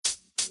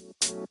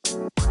Yo,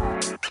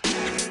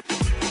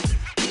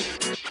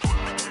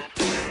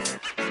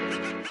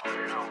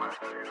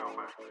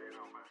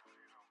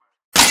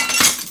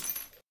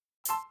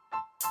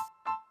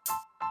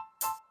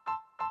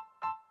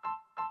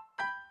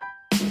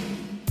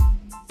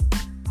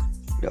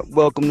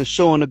 welcome to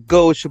Show on the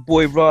Go. It's your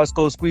boy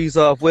Roscoe Squeeze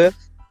Off with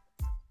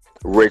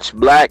Rich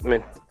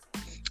Blackman.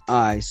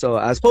 Alright, so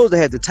I was supposed to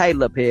have the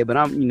title up here, but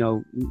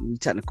I'm,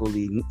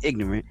 technically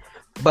ignorant.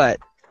 But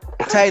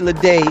the title of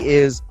the day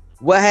is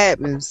what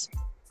happens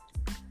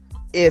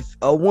if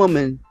a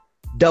woman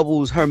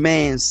doubles her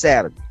man's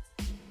salary?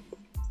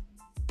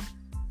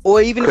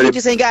 Or even if he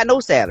just ain't got no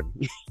salary.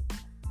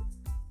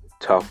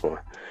 Tough one.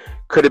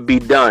 Could it be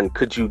done?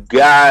 Could you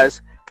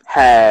guys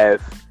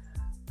have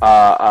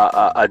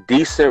a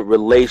decent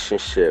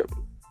relationship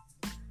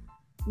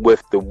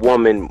with the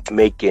woman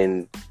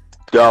making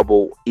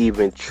double,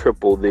 even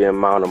triple the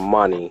amount of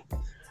money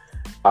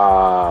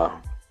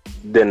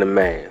than the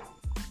man?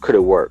 Could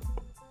it work?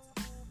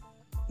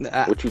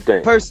 What you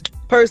think?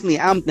 Personally,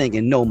 I'm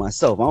thinking no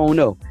myself. I don't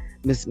know,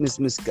 Miss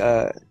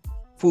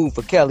Food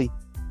for Kelly.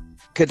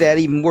 Could that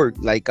even work?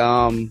 Like,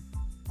 I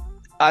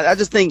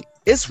just think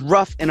it's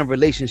rough in a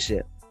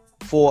relationship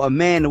for a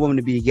man and a woman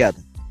to be together.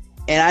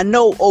 And I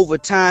know over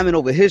time and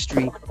over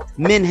history,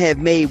 men have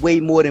made way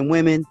more than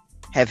women,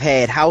 have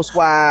had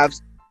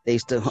housewives. They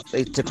took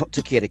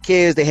care of the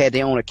kids. They had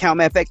their own account.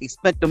 Matter of fact, they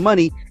spent the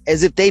money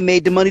as if they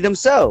made the money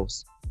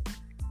themselves.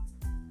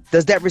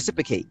 Does that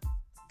reciprocate?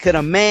 Could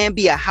a man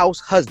be a house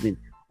husband?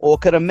 Or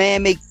could a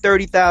man make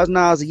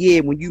 $30,000 a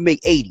year when you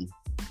make 80?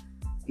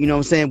 You know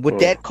what I'm saying? Would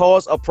that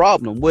cause a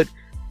problem? When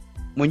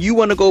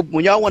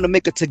y'all want to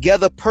make a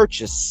together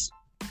purchase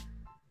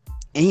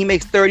and he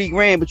makes 30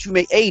 grand, but you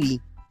make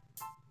 80,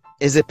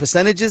 is it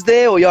percentages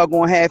there or y'all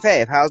going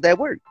half-half? How's that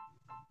work?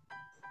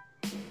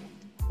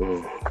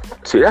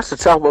 See, that's a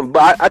tough one.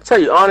 But I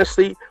tell you,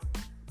 honestly,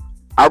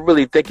 I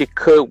really think it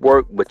could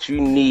work, but you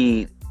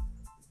need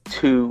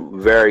two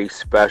very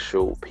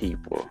special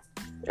people.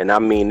 And I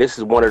mean, this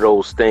is one of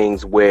those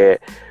things where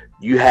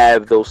you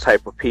have those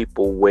type of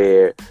people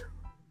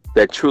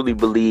that truly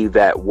believe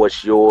that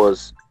what's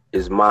yours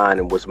is mine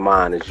and what's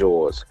mine is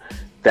yours.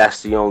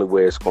 That's the only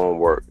way it's going to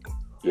work.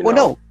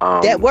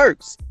 That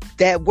works.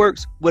 That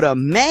works with a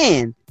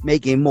man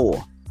making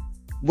more.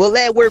 Will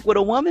that work with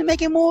a woman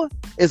making more?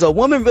 Is a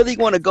woman really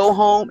going to go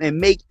home and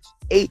make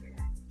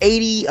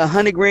 80,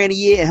 100 grand a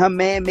year and her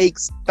man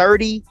makes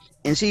 30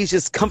 and she's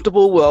just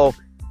comfortable? Well,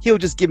 he'll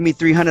just give me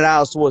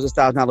 $300 towards a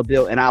 $1,000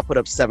 bill and I'll put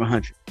up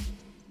 700.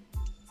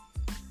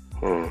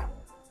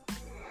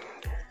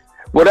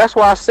 Well, that's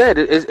why I said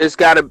it's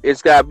gotta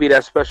be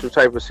that special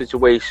type of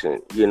situation.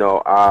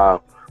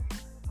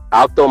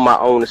 I'll throw my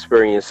own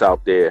experience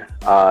out there.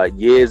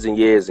 Years and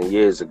years and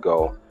years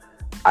ago,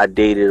 I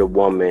dated a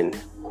woman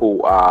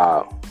who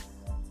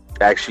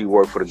actually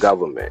worked for the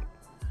government,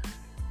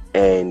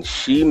 and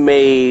she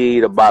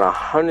made about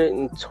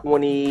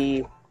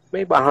 120,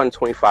 maybe about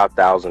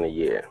 125,000 a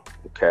year.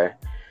 Okay,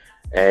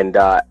 and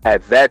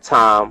at that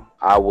time,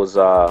 I was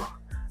a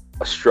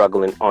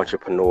struggling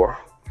entrepreneur.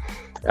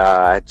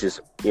 I just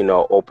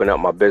opened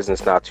up my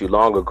business not too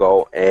long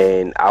ago,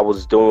 and I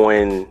was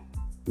doing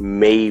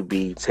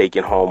maybe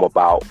taking home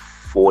about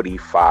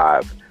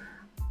 45,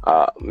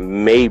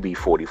 maybe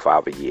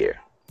 45 a year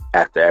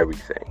after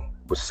everything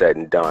was said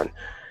and done.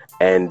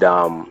 And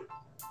how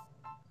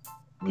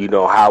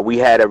we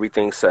had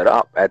everything set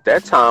up at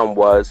that time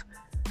was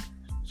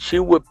she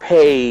would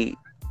pay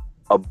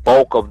a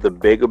bulk of the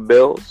bigger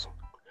bills,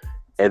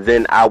 and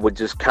then I would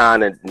just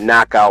kind of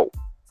knock out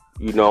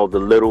the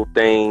little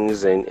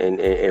things,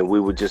 and we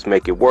would just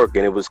make it work.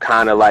 And it was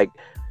kind of like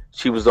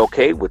she was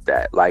okay with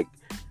that. Like,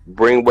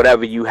 bring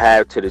whatever you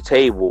have to the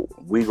table.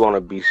 We're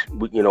gonna be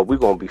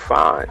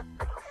fine.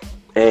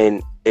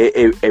 And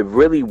it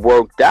really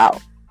worked out,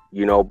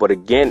 But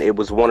again, it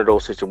was one of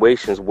those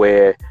situations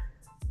where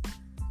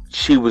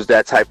she was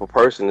that type of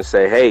person to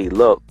say, "Hey,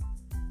 look,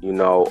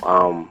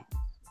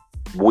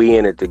 we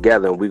in it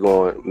together, and we're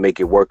gonna make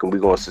it work, and we're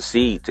gonna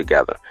succeed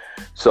together."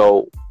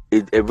 So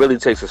it really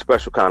takes a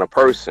special kind of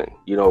person.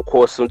 Of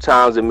course,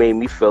 sometimes it made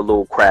me feel a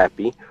little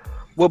crappy.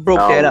 What broke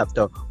that up,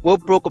 though?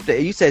 What broke up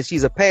that? You said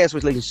she's a past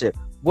relationship.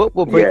 What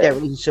will break that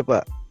relationship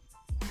up?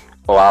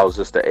 Oh, I was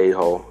just an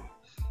a-hole.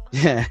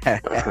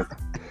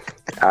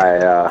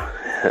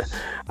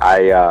 I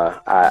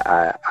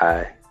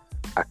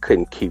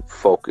couldn't keep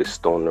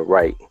focused on the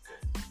right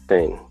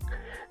thing.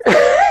 Now,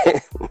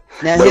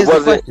 but here's the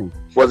question.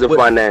 Wasn't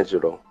financial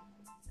though.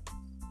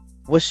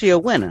 Was she a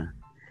winner?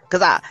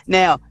 Because I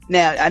know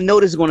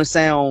this is going to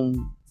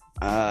sound,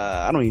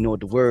 I don't even know what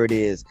the word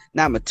is.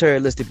 Not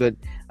materialistic, but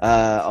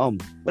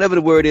whatever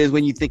the word is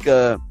when you think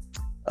of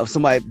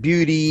somebody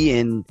beauty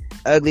and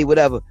ugly,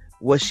 whatever.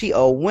 Was she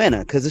a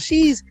winner? Because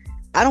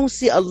I don't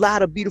see a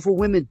lot of beautiful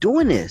women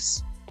doing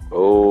this.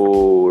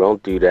 Oh,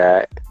 don't do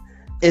that.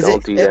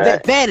 Don't do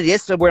that. Vanity?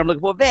 That's the word I'm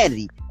looking for.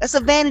 Vanity. That's a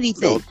vanity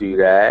thing. Don't do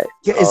that.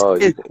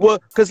 Well,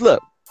 because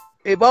look,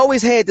 they've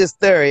always had this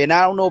theory, and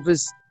I don't know if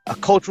it's a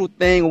cultural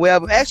thing or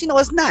whatever. Actually, no,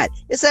 it's not.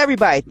 It's an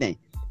everybody thing.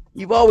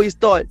 you've always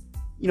thought,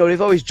 you know,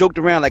 they've always joked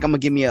around like, I'm gonna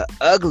give me a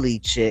ugly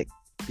chick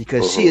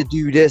because she'll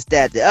do this,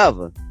 that, the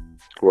other.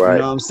 Right. You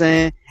know what I'm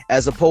saying?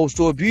 As opposed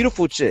to a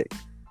beautiful chick.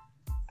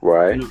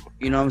 Right.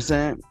 You know what I'm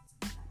saying?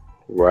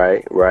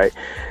 Right.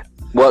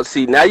 Well,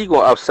 see, now you're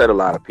gonna upset a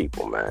lot of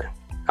people, man.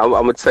 I'm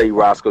gonna tell you,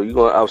 Roscoe, you're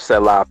gonna upset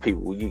a lot of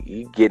people.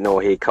 You getting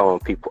on here calling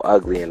people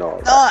ugly and all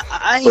that.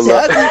 I ain't say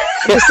ugly.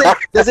 Just say,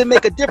 does it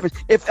make a difference?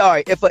 If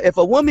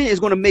a woman is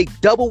gonna make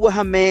double what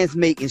her man's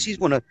making, she's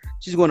gonna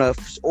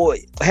or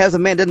has a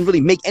man doesn't really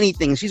make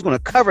anything, and she's gonna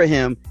cover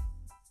him.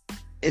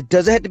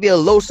 Does it have to be a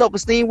low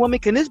self-esteem woman?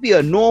 Can this be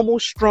a normal,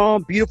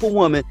 strong, beautiful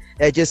woman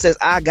that just says,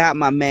 I got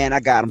my man,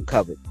 I got him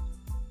covered?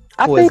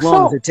 For as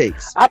long as it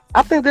takes.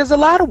 I think there's a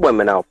lot of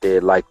women out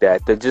there like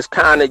that just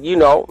kind of, you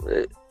know,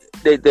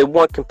 they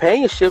want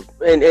companionship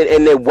and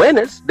they're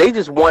winners. They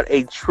just want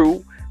a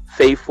true,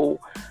 faithful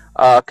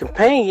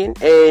companion,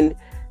 and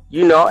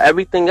you know,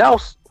 everything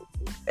else,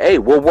 hey,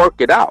 we'll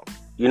work it out.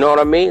 You know what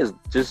I mean? Is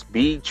just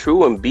be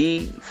true and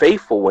be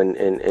faithful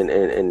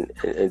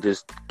and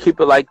just keep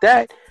it like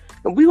that,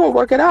 and we gonna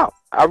work it out.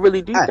 I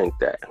really do think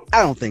that.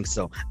 I don't think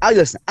so. I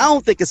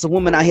don't think it's a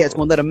woman out here that's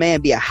gonna let a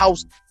man be a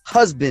house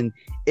husband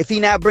if he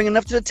not bringing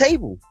enough to the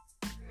table.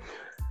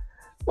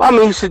 Well, I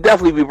mean, you should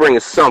definitely be bringing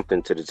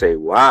something to the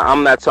table.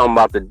 I'm not talking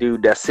about the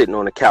dude that's sitting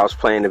on the couch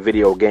playing the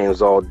video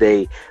games all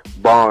day,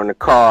 borrowing the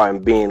car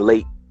and being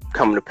late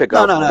coming to pick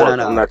up work.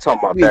 No. I'm not talking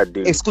about that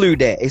dude. Exclude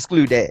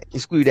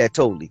that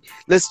totally.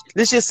 Let's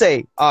just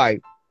say, all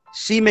right,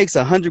 she makes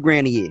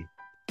 $100,000 a year.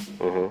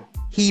 Mm-hmm.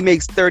 He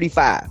makes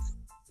 35.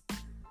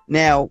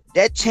 Now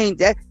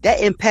that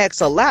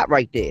impacts a lot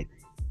right there.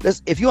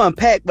 If you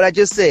unpack what I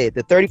just said,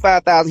 the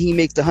 35,000 he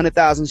makes, the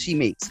 100,000 she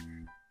makes.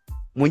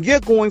 When you're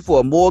going for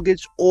a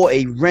mortgage or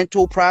a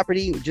rental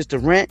property, just a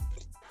rent,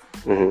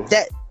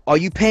 that are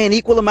you paying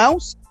equal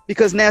amounts?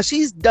 Because now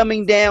she's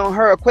dumbing down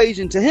her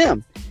equation to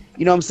him.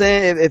 You know what I'm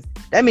saying? If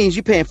that means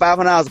you're paying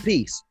 $500 a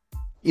piece.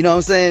 You know what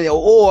I'm saying?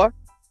 Or,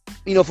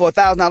 you know, for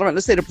 $1,000 rent,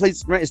 let's say the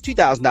place rent is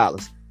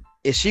 $2,000.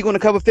 Is she going to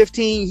cover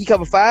 15? He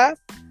cover 5?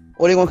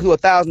 Or they going to do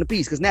 1,000 a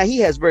piece? Because now he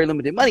has very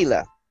limited money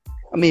left.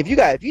 I mean, if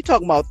you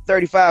talking about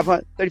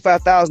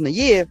 $35,000 a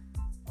year,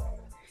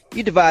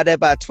 you divide that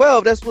by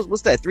 12. That's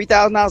what's that?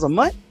 $3,000 a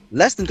month?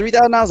 Less than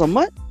 $3,000 a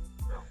month?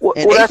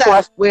 And that's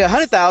why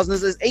 100,000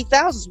 is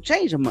 8,000 some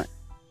change a month.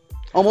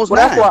 Almost.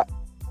 Well,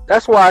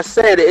 that's why I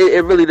said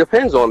it really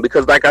depends on,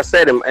 because like I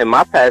said in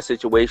my past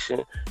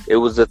situation, it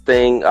was a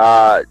thing.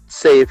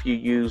 Say if you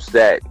use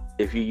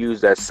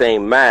that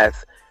same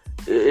math,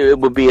 it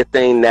would be a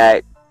thing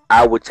that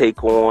I would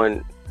take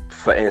on.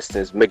 For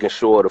instance, making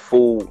sure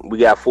we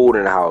got food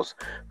in the house,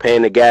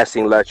 paying the gas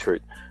and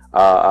electric,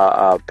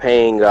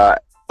 paying the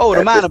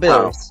minor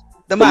bills.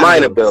 The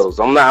minor bills.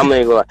 I'm not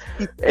gonna.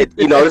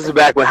 You know, this is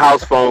back when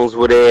house phones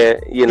were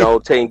there. You know,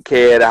 taking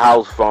care of the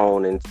house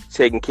phone and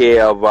taking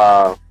care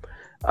of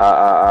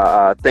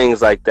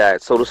things like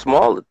that. So the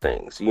smaller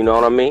things. You know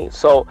what I mean?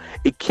 So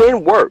it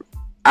can work.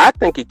 I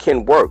think it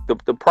can work.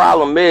 The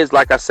problem is,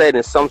 like I said,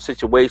 in some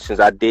situations,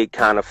 I did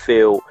kind of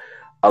feel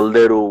a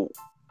little.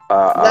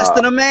 Less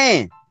than a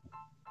man.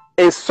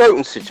 In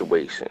certain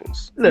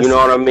situations. Listen, you know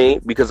what I mean?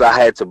 Because I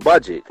had to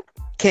budget.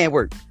 Can't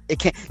work. It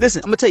can't.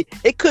 Listen, I'm going to tell you,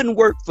 it couldn't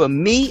work for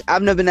me.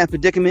 I've never been in that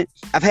predicament.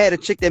 I've had a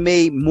chick that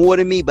made more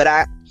than me, but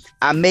I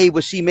made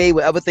what she made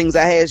with other things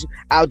I had.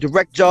 Our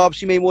direct job,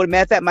 she made more than me.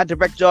 Matter of fact, my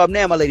direct job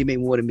now, my lady made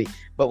more than me.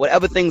 But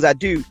whatever things I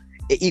do,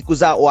 it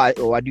equals out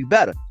or I do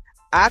better.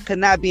 I could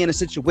not be in a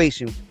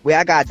situation where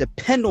I got to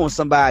depend on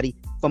somebody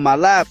for my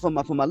life, for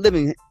my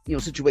living, you know,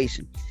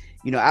 situation.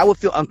 You know, I would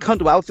feel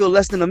uncomfortable. I would feel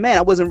less than a man.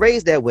 I wasn't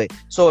raised that way.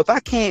 So if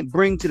I can't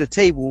bring to the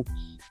table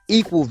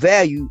equal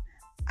value,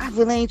 I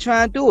really ain't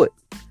trying to do it.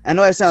 I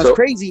know that sounds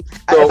crazy.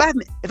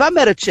 If I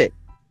met a chick,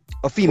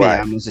 a female, right.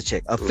 I mean, it's a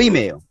chick, a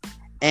female,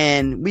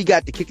 and we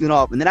got to kicking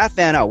off, and then I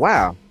found out,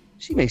 wow,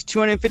 she makes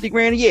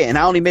 $250,000 a year, and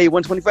I only made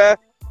 $125,000.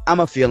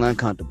 I'ma feel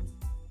uncomfortable.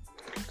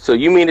 So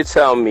you mean to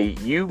tell me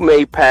you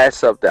may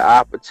pass up the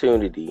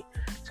opportunity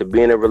to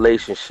be in a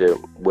relationship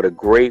with a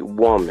great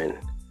woman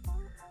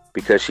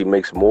because she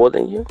makes more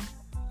than you?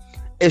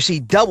 If she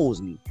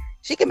doubles me,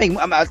 she can make.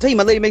 I'll tell you,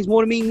 my lady makes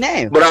more than me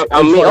now. But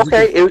I mean,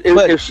 okay,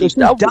 if she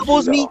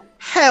doubles me,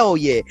 hell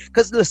yeah.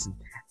 Because listen,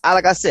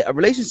 like I said,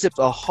 relationships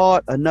are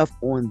hard enough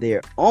on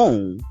their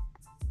own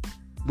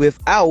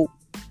without,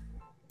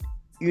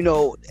 you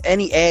know,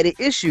 any added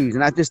issues.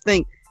 And I just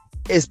think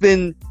it's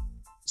been,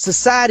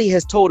 society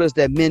has told us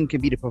that men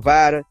can be the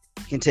provider,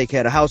 can take care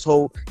of the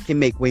household, can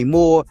make way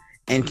more,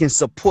 and can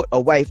support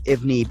a wife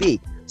if need be.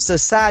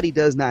 Society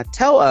does not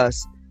tell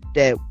us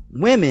that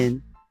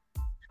women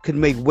could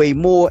make way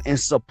more and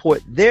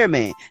support their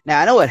man.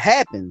 Now, I know it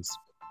happens,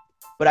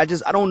 but I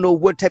don't know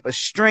what type of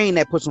strain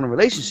that puts on a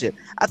relationship.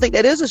 I think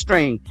that is a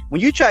strain.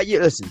 When you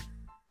listen,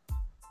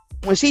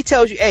 when she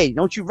tells you, hey,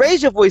 don't you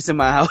raise your voice in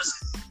my house.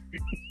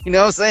 You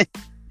know what I'm saying?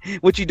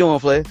 What you doing,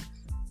 Flair?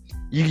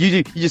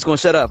 You just gonna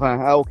shut up, huh?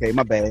 Oh, okay,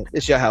 my bad.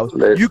 It's your house.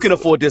 You can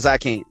afford this, I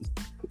can't.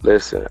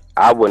 Listen,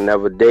 I would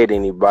never date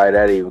anybody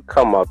that even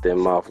come out their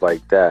mouth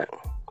like that.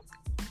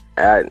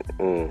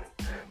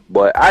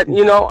 But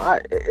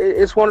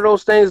it's one of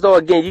those things though.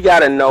 Again, you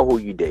got to know who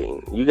you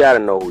dating. You got to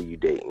know who you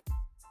dating.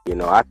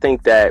 I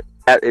think that's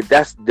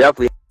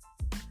definitely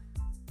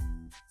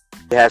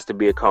has to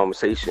be a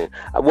conversation.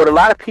 What a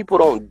lot of people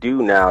don't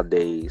do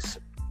nowadays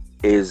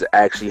is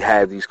actually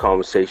have these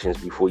conversations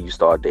before you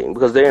start dating,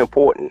 because they're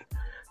important.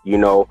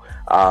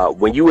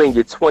 When you in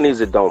your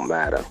 20s, it don't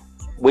matter.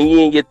 When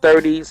you're in your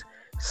 30s,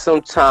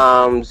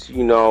 sometimes,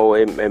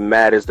 it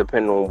matters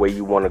depending on where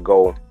you want to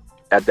go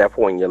at that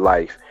point in your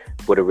life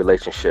with a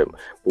relationship.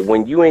 But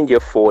when you're in your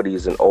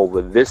 40s and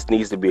over, this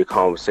needs to be a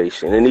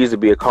conversation. It needs to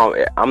be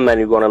I'm not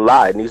even going to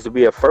lie. It needs to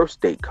be a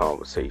first date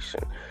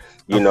conversation.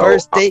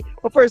 First date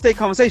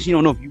conversation. You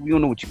don't know you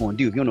don't know what you're going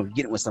to do. If you don't know if you're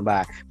getting with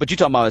somebody. But you're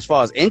talking about as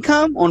far as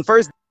income on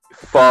first.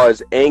 As far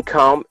as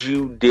income,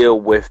 you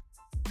deal with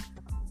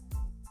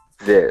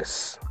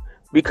this,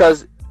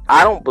 because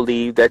I don't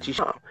believe that you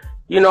should.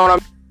 You know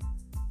what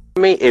I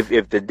mean? If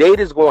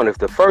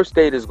the first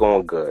date is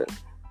going good,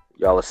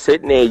 y'all are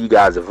sitting there, you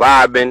guys are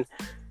vibing,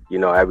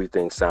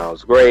 everything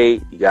sounds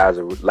great, you guys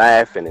are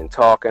laughing and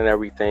talking and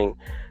everything,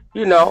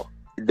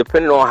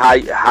 depending on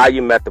how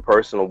you met the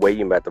person or where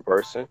you met the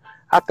person,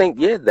 I think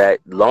that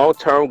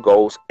long-term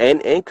goals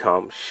and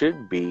income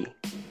should be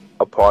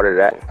a part of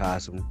that.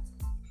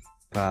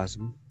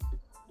 Possible.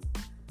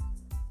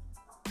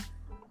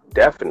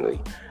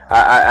 Definitely.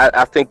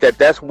 I think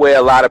that's where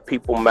a lot of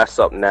people mess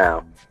up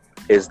now,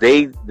 is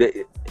they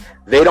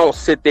don't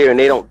sit there and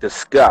they don't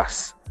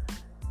discuss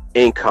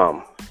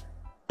income,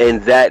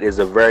 and that is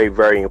a very,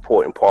 very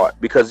important part.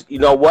 Because you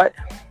know what,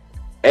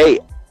 hey,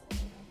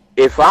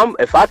 if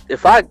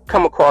I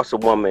come across a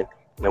woman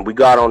and we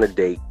got on a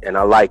date and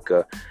I like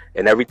her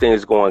and everything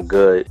is going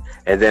good,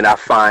 and then I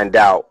find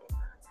out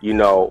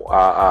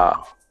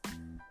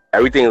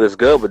everything looks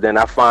good, but then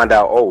I find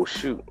out, oh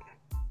shoot,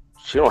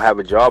 she don't have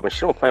a job and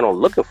she don't plan on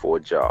looking for a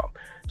job,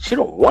 she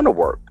don't want to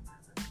work,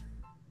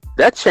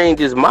 that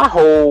changes my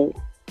whole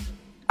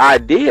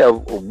idea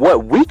of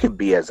what we could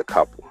be as a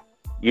couple.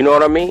 You know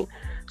what I mean?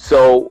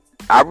 So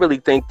I really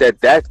think that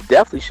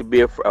definitely should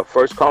be a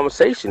first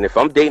conversation. If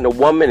I'm dating a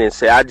woman and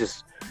say I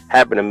just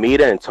happen to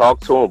meet her and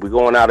talk to her, and we're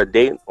going out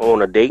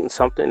on a date and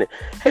something, and,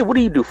 hey, what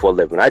do you do for a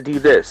living? I do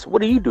this.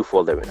 What do you do for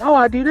a living? Oh,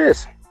 I do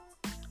this.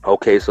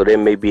 Okay, so there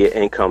may be an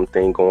income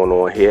thing going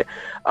on here.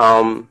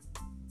 I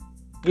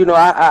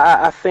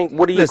think,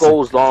 what are your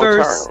goals long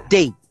term? First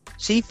date,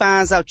 she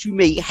finds out you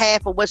make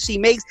half of what she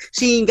makes.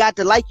 She ain't got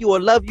to like you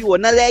or love you or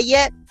none of that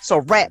yet. It's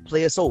a wrap,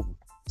 player. It's over.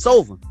 It's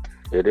over.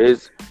 It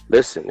is.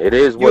 Listen, it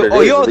is what it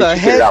is. You're the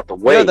head. Out the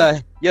way.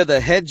 You're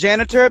the head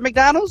janitor at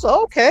McDonald's.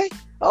 Okay.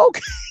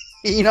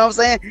 You know what I'm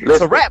saying? Listen,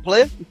 it's a rap,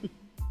 player.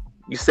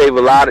 You save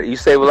a lot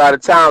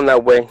of time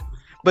that way.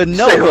 But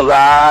no, save a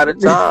lot of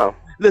time.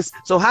 Listen.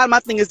 So my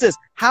thing is this: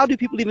 how do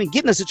people even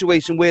get in a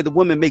situation where the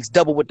woman makes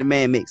double what the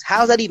man makes? How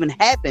does that even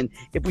happen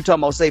if we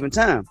talking about saving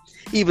time?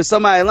 Either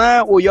somebody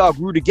lying or y'all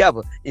grew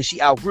together and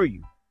she outgrew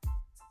you.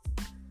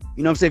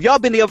 You know what I'm saying? If y'all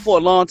been together for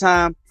a long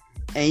time,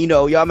 and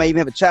y'all may even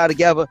have a child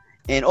together,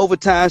 and over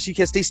time she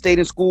stayed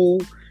in school.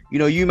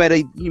 You might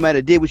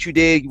have did what you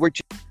did. You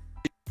worked.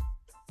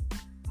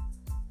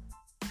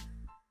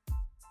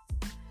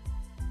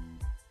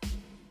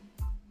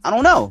 I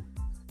don't know.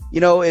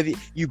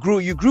 If you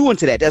grew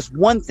into that, that's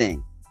one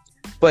thing.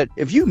 But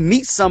if you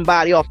meet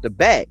somebody off the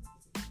bat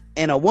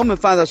and a woman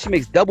finds out she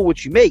makes double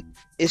what you make,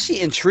 is she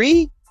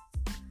intrigued?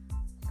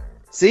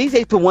 See,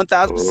 they put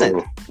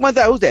 1,000%.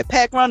 1,000. Who's that?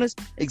 Pack runners?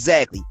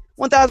 Exactly.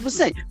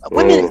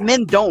 1,000%.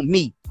 Men don't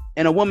meet,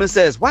 and a woman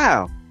says,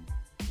 "Wow,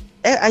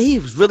 he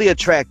was really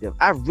attractive.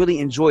 I really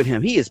enjoyed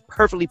him. He is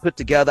perfectly put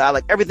together. I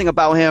like everything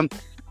about him.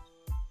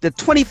 The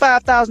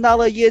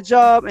 $25,000 a year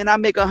job, and I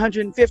make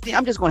 $150.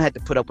 I'm just gonna have to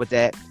put up with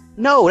that."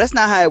 No, that's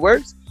not how it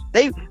works.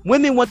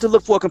 Women want to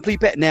look for a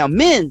complete pack. Now,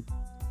 men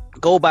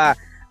go by.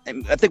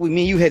 I think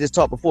me and you had this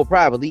talk before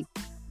privately.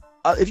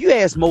 If you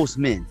ask most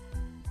men,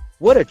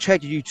 what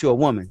attracted you to a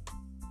woman?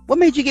 What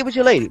made you get with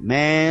your lady?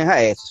 Man, her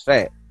ass is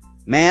fat.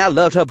 Man, I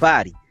loved her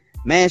body.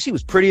 Man, she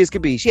was pretty as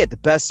could be. She had the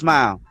best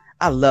smile.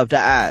 I loved her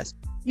eyes.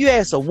 You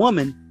ask a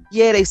woman,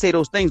 yeah, they say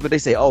those things, but they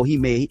say, oh,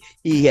 he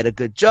had a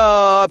good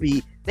job.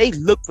 They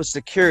look for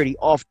security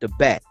off the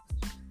bat.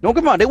 Don't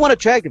get me wrong, they want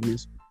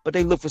attractiveness, but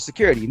they look for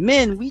security.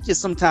 Men, we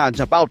just sometimes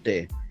jump out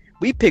there.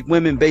 We pick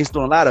women based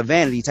on a lot of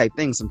vanity type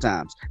things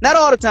sometimes. Not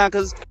all the time,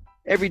 because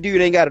every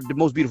dude ain't got the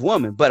most beautiful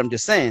woman, but I'm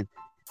just saying,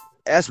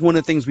 that's one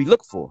of the things we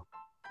look for.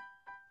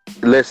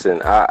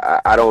 Listen,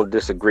 I don't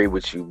disagree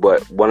with you,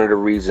 but one of the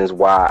reasons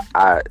why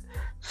I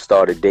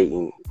started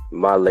dating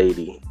my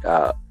lady,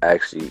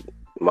 actually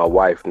my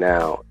wife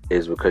now,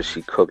 is because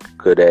she cooked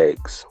good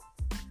eggs.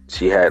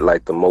 She had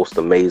like the most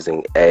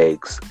amazing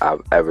eggs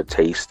I've ever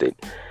tasted.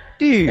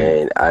 Dude,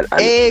 and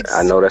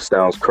I know that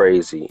sounds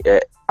crazy.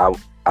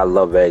 I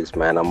love eggs,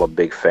 man. I'm a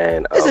big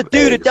fan. There's a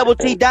dude at Double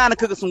T Diner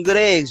cooking some good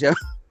eggs, yo.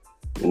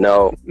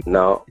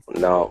 No.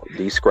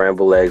 These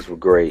scrambled eggs were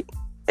great.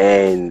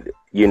 And,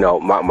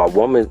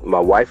 my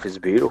wife is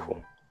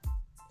beautiful.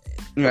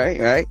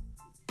 Right.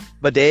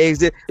 But the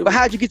eggs, but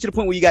how'd you get to the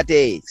point where you got the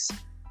eggs?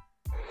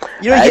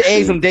 You don't get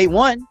eggs from day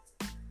one.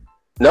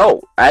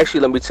 No, actually,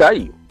 let me tell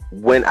you.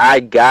 When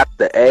I got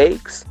the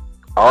eggs,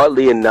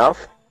 oddly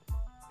enough,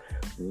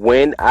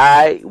 when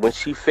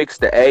she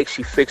fixed the eggs,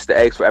 she fixed the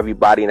eggs for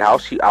everybody in the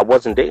house. I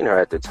wasn't dating her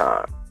at the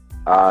time.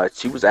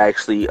 She was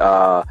actually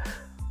a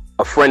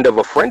friend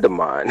of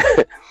mine,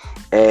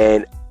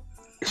 and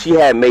she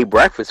had made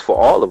breakfast for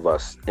all of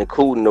us,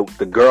 including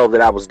the girl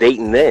that I was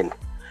dating then.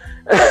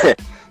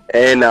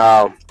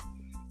 And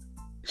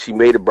she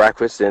made a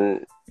breakfast,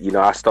 and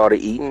I started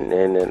eating,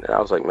 and I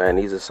was like, man,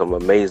 these are some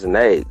amazing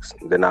eggs.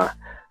 Then I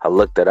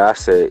looked at her, I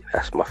said,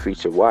 that's my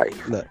future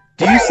wife. Look,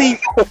 do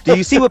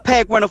you see what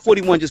Pack Runner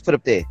 41 just put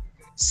up there?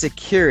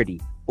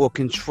 Security or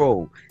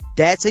control.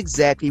 That's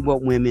exactly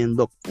what women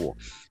look for.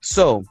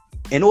 So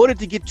in order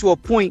to get to a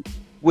point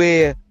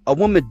where a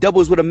woman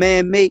doubles what a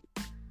man make,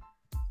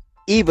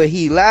 either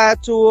he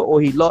lied to her,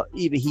 or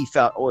either he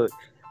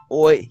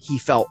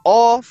felt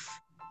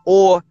off,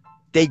 or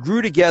they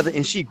grew together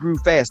and she grew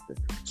faster.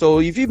 So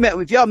if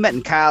y'all met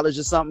in college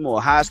or something,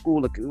 or high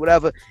school or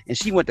whatever, and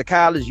she went to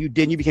college, you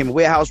became a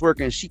warehouse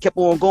worker, and she kept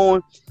on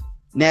going,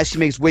 now she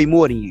makes way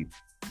more than you.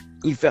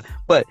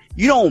 But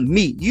you don't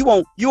meet. You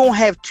won't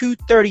have two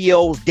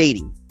 30-year-olds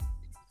dating,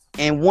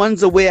 and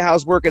one's a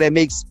warehouse worker that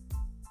makes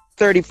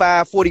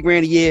 35, 40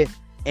 grand a year,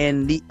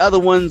 and the other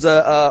one's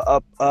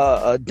a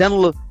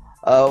dental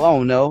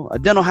a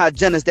dental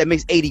hygienist that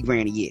makes 80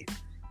 grand a year.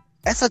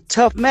 That's a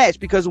tough match,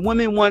 because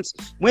women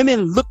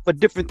look for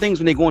different things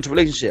when they go into a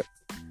relationship.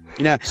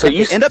 So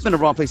you end up in the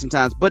wrong place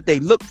sometimes, but they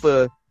look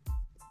for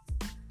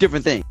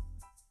different things.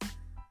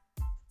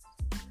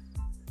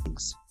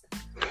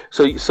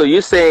 So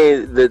you're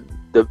saying that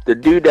the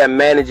dude that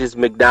manages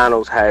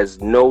McDonald's has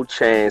no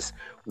chance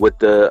with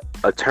the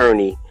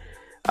attorney,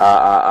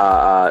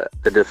 the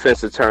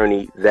defense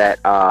attorney that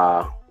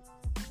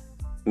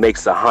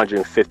makes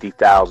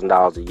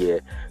 $150,000 a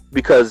year,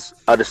 because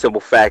of the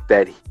simple fact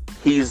that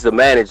he's the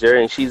manager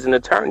and she's an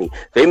attorney.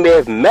 They may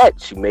have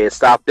met. She may have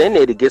stopped in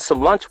there to get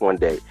some lunch one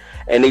day,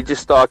 and they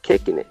just start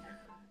kicking it.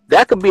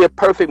 That could be a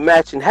perfect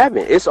match in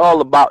heaven. It's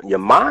all about your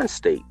mind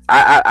state.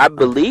 I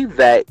believe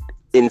that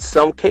in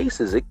some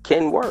cases it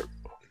can work.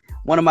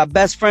 One of my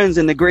best friends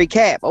in the Gray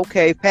Cap.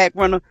 Okay, Pack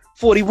Runner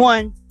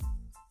 41.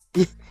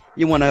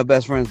 You're one of her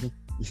best friends.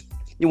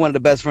 You're one of the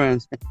best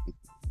friends.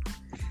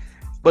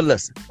 But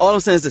listen, all I'm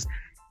saying is this.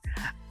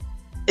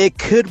 It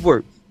could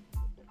work.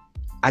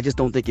 I just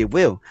don't think it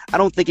will. I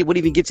don't think it would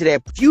even get to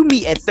that. If you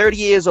meet at 30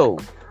 years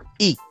old,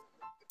 eat,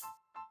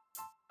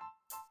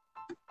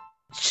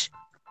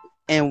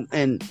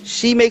 and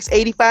she makes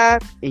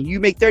 85 and you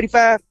make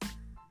 35,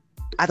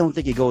 I don't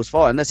think it goes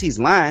far unless he's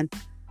lying.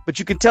 But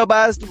you can tell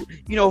by his,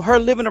 her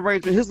living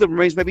arrangement, his living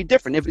arrangement may be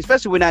different.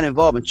 Especially if we're not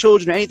involving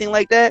children or anything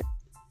like that,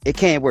 it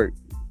can't work.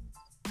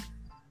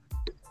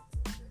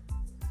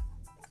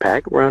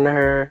 Pack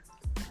Runner.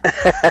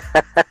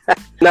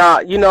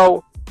 Now,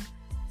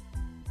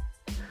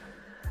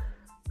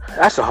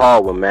 that's a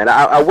hard one, man.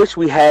 I wish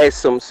we had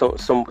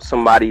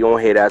somebody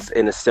on here that's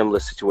in a similar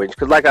situation.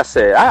 Because, like I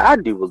said, I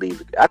do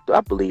believe it.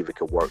 I believe it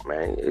could work,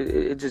 man.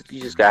 You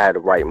just gotta have the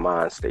right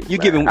mind state. You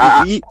giving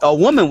a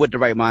woman with the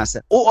right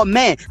mindset, or a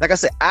man. Like I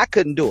said, I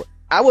couldn't do it.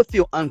 I would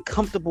feel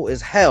uncomfortable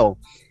as hell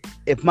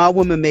if my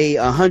woman made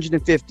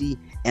 150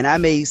 and I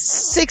made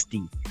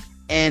 60,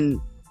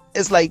 and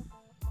it's like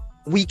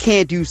we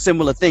can't do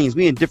similar things.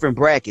 We in different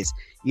brackets.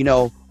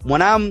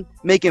 When I'm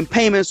making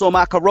payments on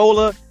my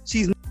Corolla,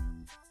 she's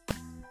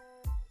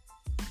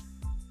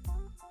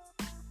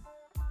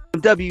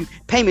BMW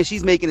payment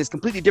she's making is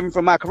completely different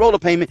from my Corolla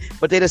payment,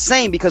 but they're the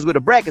same because we're the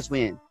brackets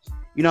we're in.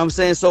 You know what I'm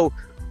saying? So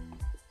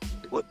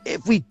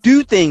if we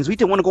do things, we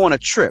want to go on a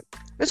trip.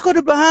 Let's go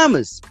to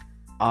Bahamas.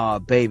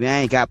 Baby, I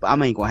ain't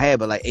gonna have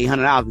but like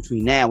 $800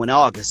 between now and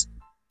August.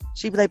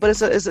 She'd be like, but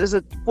it's a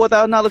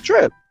 $4,000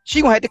 trip.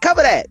 She gonna have to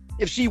cover that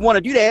if she want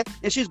to do that,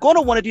 and she's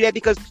gonna want to do that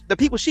because the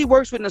people she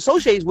works with and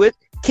associates with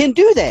can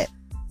do that.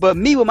 But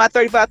me with my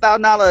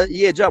 $35,000 a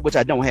year job, which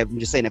I don't have, I'm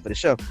just saying that for the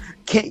show,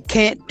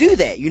 can't do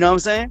that. You know what I'm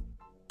saying?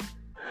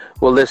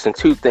 Well, listen,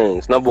 two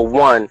things. Number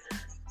one,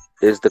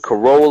 is the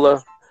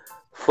Corolla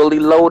fully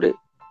loaded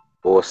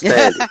or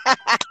standard?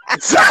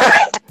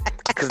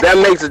 Because that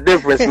makes a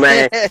difference,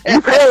 man.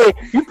 You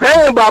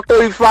paying about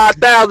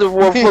 $35,000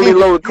 for a fully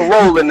loaded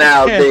Corolla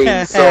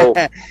nowadays. So,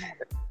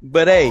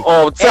 but hey,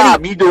 on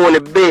top, you doing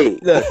it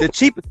big. Look, the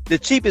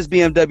cheapest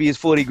BMW is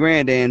 40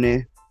 grand down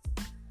there.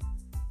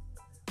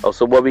 Oh,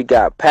 so what we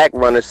got? Pack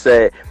Runner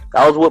said,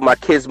 I was with my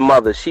kid's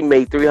mother. She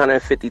made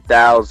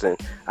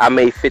 $350,000. I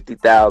made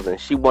 $50,000.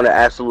 She wanted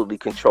absolutely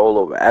control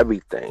over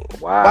everything.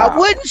 Wow. Why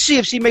wouldn't she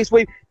if she makes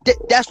way?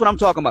 That's what I'm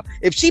talking about.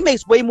 If she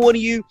makes way more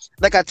than you,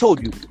 like I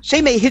told you,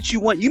 she may hit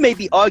you you may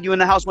be arguing in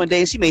the house one day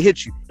and she may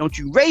hit you. Don't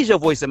you raise your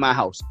voice in my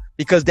house,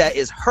 because that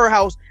is her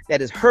house.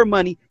 That is her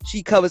money.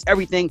 She covers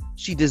everything.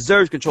 She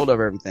deserves control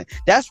over everything.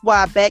 That's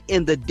why back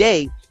in the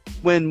day,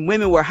 when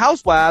women were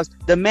housewives,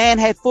 the man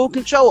had full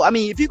control. I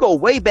mean, if you go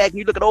way back and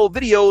you look at old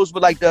videos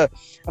with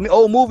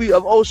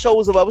old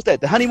shows of what's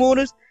that, The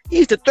Honeymooners, he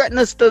used to threaten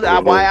us to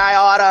why I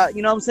oughta,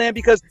 you know what I'm saying?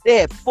 Because they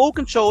had full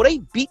control. They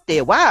beat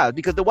their wives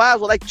because the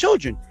wives were like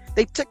children.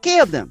 They took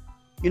care of them.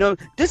 You know,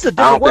 this is a I different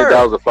don't think that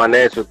world. was a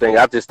financial thing.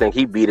 I just think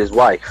he beat his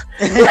wife.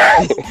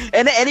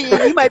 And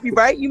you might be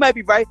right. You might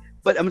be right.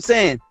 But I'm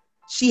saying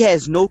she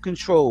has no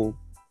control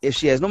if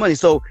she has no money.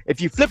 So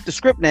if you flip the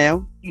script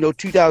now,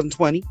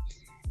 2020,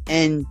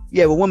 and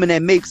you have a woman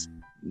that makes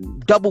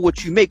double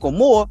what you make or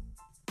more,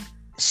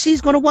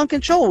 she's gonna want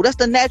control. That's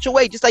the natural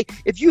way. Just like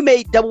if you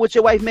made double what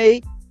your wife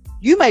made,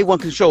 you may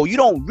want control. You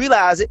don't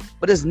realize it,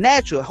 but it's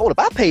natural. Hold up,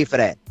 I paid for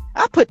that.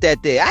 I put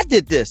that there. I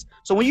did this.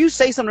 So when you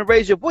say something to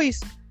raise your voice,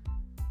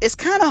 it's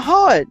kind of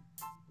hard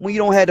when you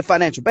don't have the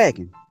financial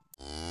backing.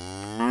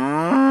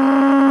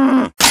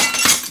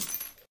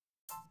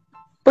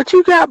 But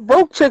you got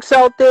broke chicks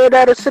out there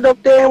that'll sit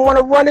up there and want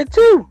to run it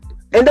too,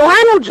 and don't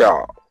have no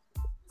job.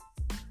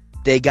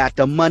 They got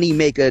the money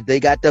maker. They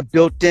got the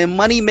built-in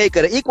money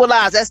maker. The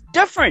equalizer. That's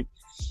different.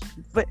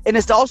 And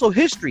it's also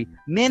history.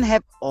 Men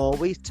have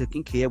always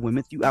taken care of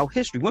women throughout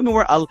history. Women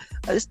were,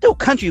 there's still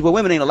countries where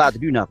women ain't allowed to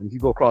do nothing. If you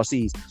go across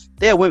seas,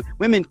 there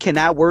women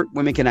cannot work.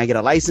 Women cannot get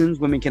a license.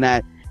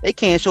 They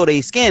can't show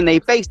their skin,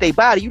 their face, their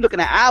body. You looking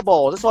at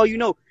eyeballs. That's all you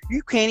know.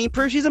 You can't even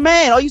prove she's a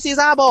man. All you see is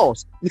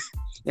eyeballs.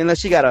 Unless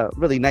she got a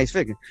really nice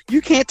figure. You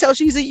can't tell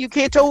you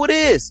can't tell what it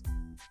is.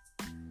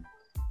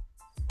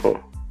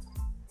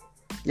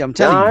 Yeah, I'm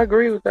telling you. I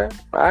agree with that.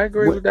 I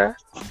agree with that.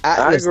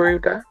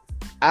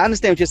 I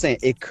understand what you're saying.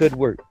 It could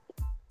work.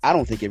 I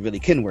don't think it really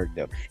can work,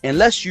 though.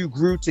 Unless you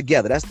grew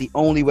together. That's the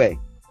only way.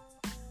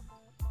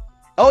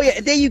 Oh,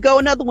 yeah. There you go.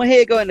 Another one. Here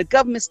you go. And the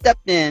government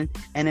stepped in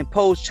and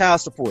imposed child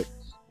support.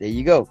 There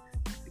you go.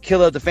 The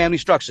killer of the family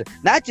structure.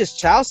 Not just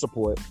child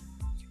support.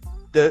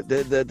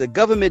 The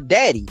government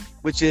daddy,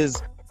 which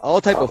is all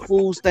type of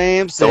food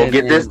stamps. Don't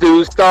get this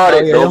dude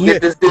started. Don't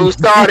get this dude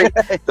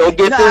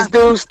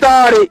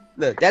started.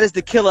 Look, that is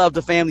the killer of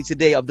the family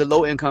today, of the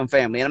low income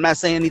family. And I'm not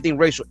saying anything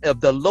racial. Of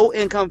the low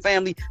income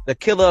family, the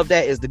killer of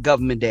that is the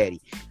government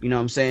daddy. You know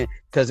what I'm saying?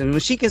 Because when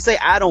she can say,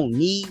 I don't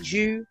need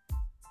you,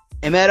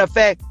 and matter of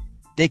fact,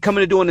 they come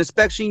in to do an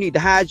inspection, you need to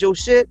hide your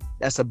shit,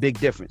 that's a big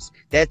difference.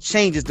 That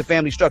changes the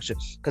family structure.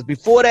 Because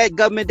before that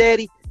government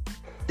daddy,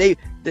 the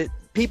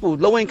people,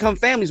 low income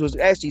families was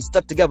actually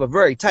stuck together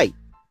very tight.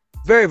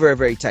 Very, very,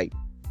 very tight.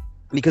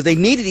 Because they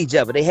needed each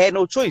other. They had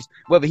no choice.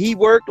 Whether he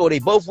worked or they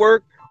both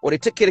worked or they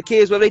took care of the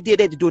kids, whatever they did,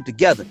 they had to do it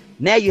together.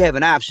 Now you have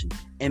an option.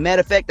 And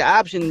matter of fact, the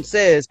option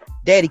says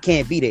daddy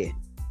can't be there.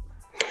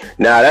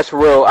 Nah, that's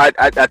real. I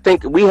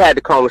think we had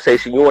the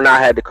conversation. You and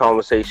I had the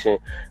conversation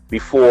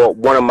before.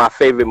 One of my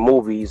favorite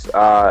movies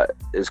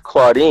is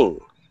Claudine.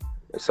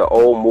 It's an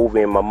old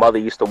movie, and my mother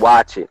used to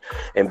watch it.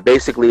 And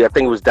basically, I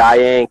think it was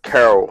Diane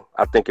Carroll.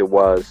 I think it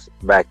was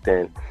back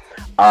then.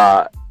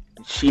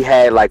 She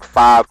had like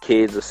 5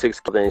 kids or 6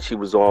 kids, and she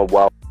was on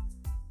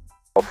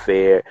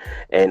welfare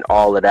and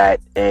all of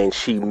that. And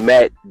she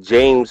met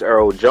James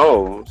Earl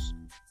Jones.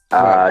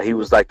 Right. He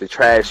was like the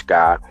trash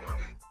guy.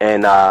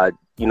 And,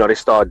 they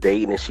started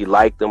dating, and she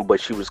liked him, but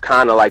she was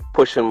kind of like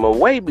pushing him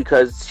away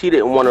because she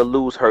didn't want to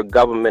lose her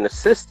government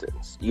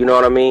assistance. You know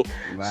what I mean?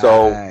 Right.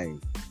 So,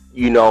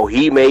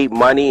 he made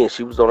money, and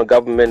she was on a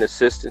government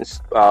assistance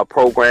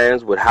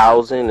programs with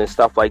housing and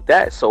stuff like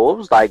that. So it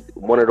was like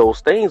one of those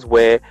things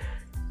where,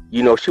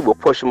 she would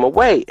push him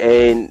away.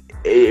 And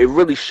it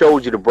really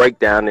showed you the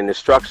breakdown in the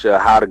structure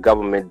of how the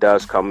government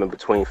does come in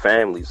between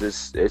families.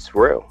 It's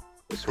real.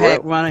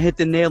 Pat Runner hit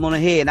the nail on the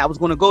head. And I was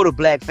going to go to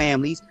black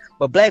families,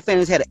 but black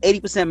families had an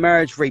 80%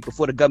 marriage rate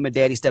before the government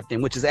daddy stepped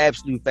in, which is an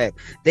absolute fact.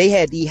 They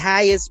had the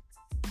highest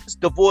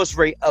divorce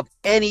rate of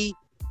any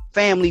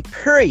family,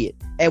 period,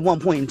 at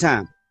one point in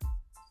time.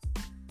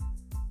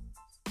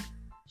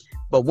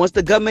 But once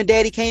the government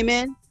daddy came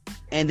in,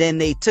 and then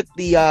they took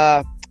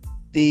the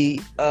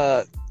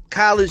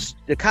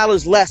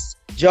college less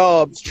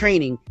jobs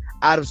training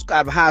out of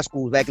high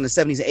schools back in the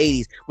 70s and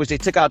 80s, which they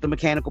took out the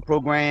mechanical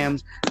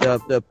programs,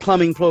 the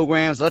plumbing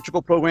programs,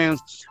 electrical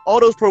programs. All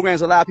those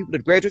programs allow people to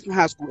graduate from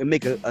high school and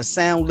make a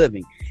sound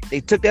living. They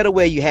took that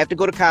away. You have to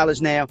go to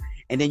college now.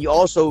 And then you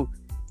also,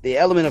 the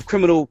element of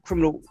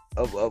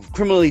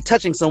criminally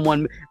touching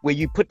someone, where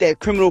you put that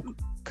criminal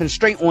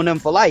constraint on them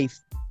for life,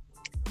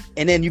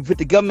 and then you put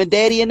the government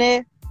daddy in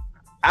there.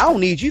 I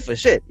don't need you for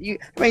shit. How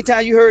many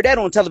times you heard that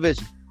on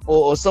television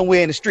or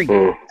somewhere in the street?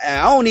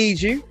 I don't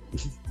need you.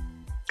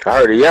 I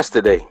heard it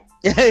yesterday.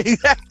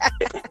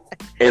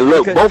 And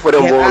look, both of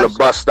them were on the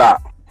bus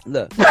stop.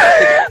 Look,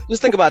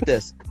 just think about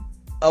this.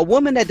 A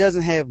woman that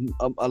doesn't have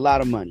a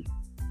lot of money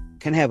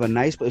can have a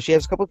nice, if she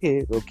has a couple of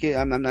kids,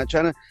 I'm not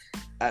trying to,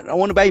 I don't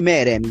want to be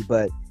mad at me,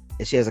 but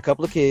if she has a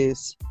couple of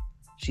kids,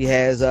 she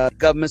has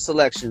government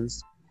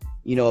selections,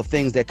 of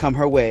things that come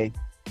her way.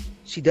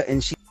 She's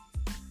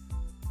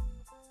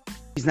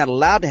not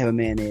allowed to have a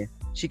man there.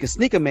 She can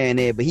sneak a man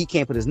there, but he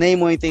can't put his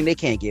name on anything. They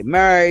can't get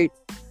married.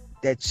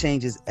 That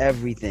changes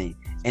everything.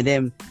 And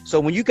then, so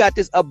when you got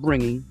this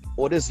upbringing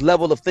or this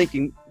level of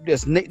thinking,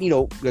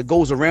 that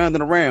goes around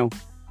and around,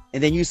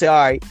 and then you say, all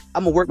right,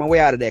 I'm gonna work my way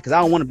out of that because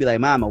I don't want to be like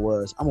mama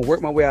was. I'm gonna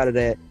work my way out of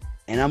that,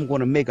 and I'm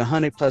gonna make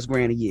 $100+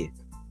 grand a year.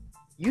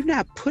 You're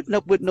not putting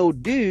up with no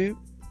dude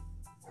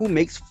who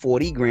makes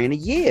 40 grand a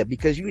year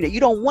because you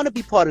don't want to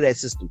be part of that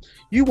system.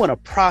 You want a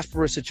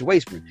prosperous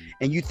situation,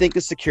 and you think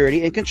of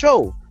security and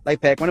control, like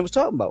Pac-Man was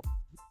talking about.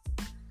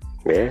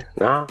 Yeah,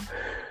 nah,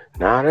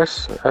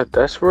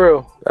 that's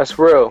real. That's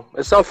real.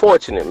 It's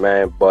unfortunate,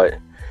 man, but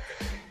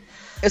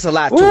it's a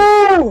lot to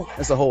it.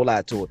 It's a whole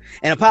lot to it.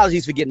 And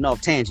apologies for getting off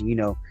tangent.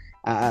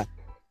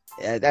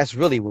 That's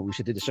really what we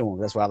should do the show on.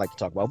 That's what I like to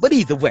talk about. But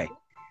either way,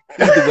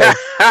 hey,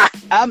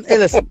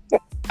 listen.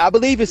 I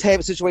believe it's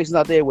having situations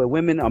out there where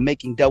women are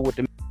making double with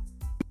the.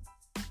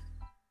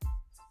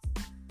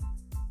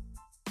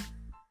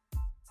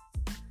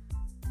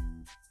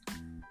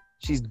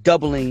 She's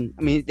doubling.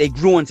 I mean, they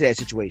grew into that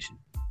situation.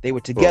 They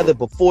were together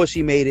before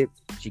she made it.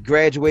 She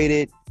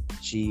graduated.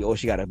 She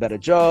got a better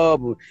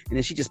job, and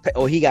then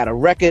he got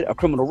a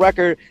criminal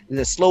record, and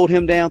that slowed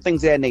him down.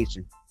 Things of that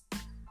nature.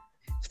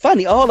 It's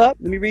funny. Hold up.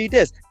 Let me read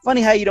this.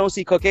 Funny how you don't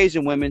see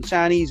Caucasian women,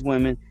 Chinese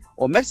women,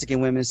 or Mexican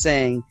women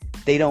saying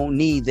they don't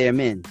need their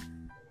men.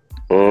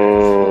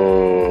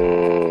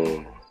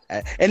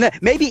 And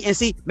maybe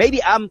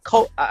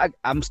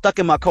I'm stuck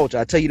in my culture.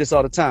 I tell you this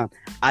all the time.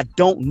 I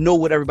don't know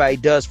what everybody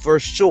does for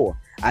sure.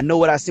 I know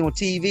what I see on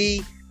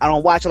TV. I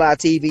don't watch a lot of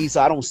TV,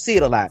 so I don't see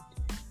it a lot.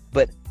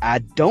 But I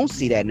don't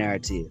see that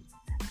narrative.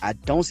 I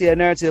don't see that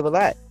narrative a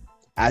lot.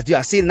 I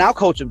see it in our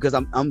culture because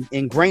I'm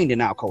ingrained in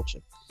our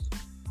culture.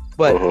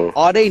 But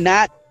are they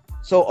not?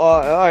 So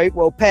all right.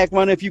 Well, Pac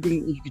Runner, if you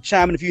can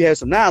chime in if you have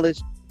some knowledge.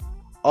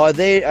 Are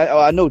they?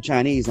 I know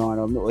Chinese aren't,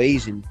 I know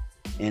Asian,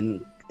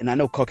 and I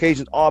know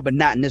Caucasians are, but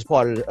not in this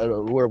part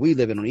of where we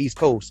live in on the East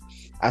Coast.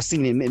 I've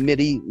seen it in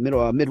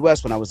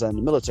Midwest when I was in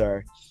the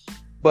military.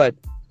 But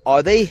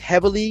are they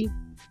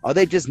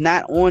just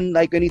not on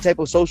like any type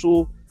of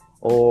social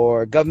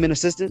or government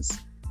assistance?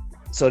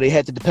 So they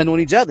had to depend on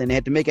each other and they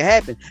had to make it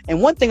happen.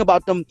 And one thing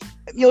about them,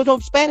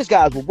 Spanish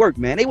guys will work,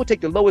 man. They will take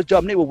the lowest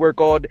job and they will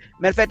work all day.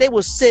 Matter of fact, they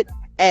will sit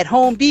at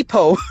Home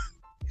Depot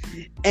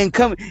and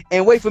come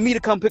and wait for me to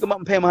come pick them up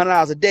and pay them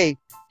 $100 a day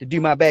to do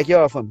my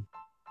backyard for me,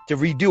 to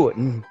redo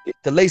it,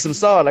 to lay some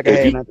sod like I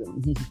had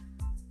nothing.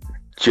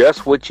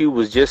 Just what you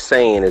was just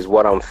saying is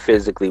what I'm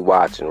physically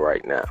watching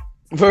right now.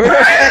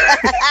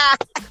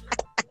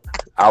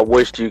 I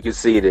wish you could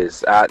see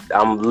this.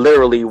 I'm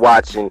literally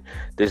watching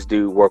this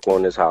dude work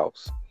on this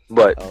house.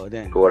 But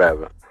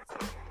whatever.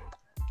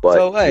 But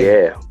so, hey,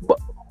 yeah, but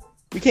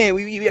I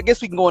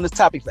guess we can go on this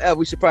topic forever.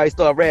 We should probably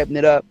start wrapping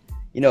it up.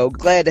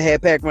 Glad to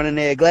have Pac running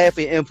there. Glad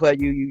for your input.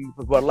 You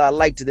brought a lot of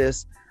light to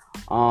this.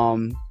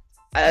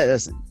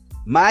 Listen,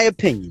 my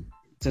opinion,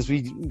 since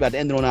we about to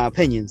end it on our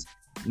opinions,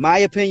 my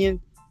opinion,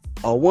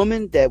 a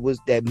woman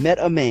that met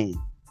a man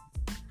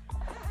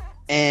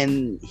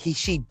and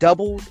she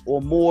doubles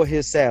or more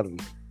his salary,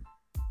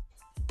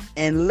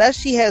 unless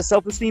she has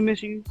self-esteem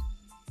issues,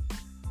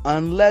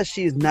 unless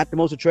she is not the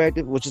most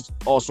attractive, which is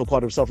also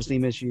part of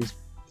self-esteem issues,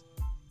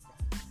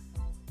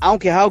 I don't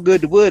care how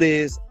good the wood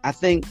is, I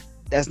think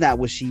that's not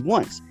what she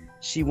wants.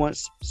 She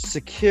wants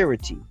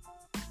security,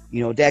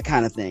 that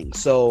kind of thing.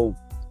 So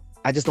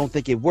I just don't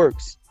think it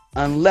works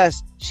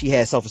unless she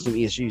has self-esteem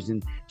issues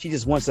and she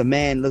just wants a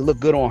man to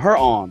look good on her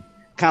arm.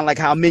 Kind of like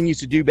how men used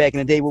to do back in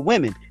the day with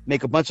women.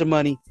 Make a bunch of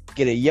money,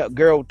 get a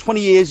girl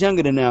 20 years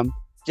younger than them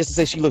just to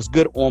say she looks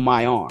good on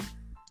my arm.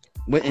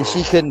 And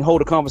she couldn't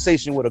hold a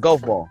conversation with a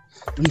golf ball.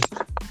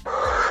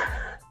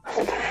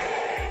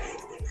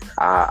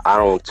 I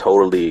don't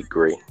totally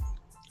agree.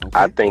 Okay.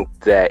 I think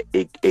that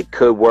it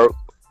could work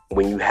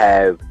when you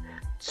have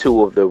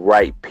two of the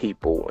right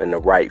people in the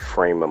right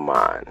frame of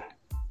mind.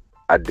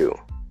 I do.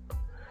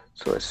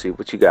 So let's see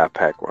what you got,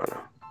 Pac Runner.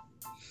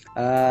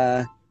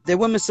 Their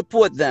women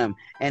support them,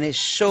 and it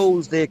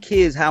shows their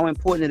kids how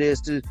important it is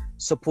to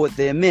support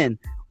their men,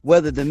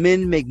 whether the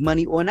men make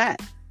money or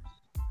not.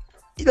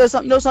 You know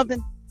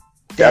something?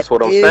 That's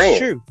what I'm saying.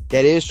 True.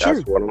 That is true.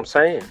 That's what I'm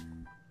saying.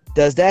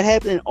 Does that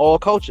happen in all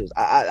cultures?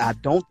 I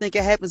don't think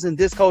it happens in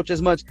this culture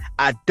as much.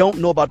 I don't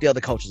know about the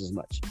other cultures as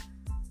much.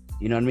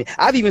 You know what I mean?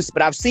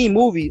 I've seen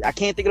movies. I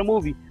can't think of a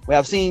movie where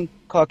I've seen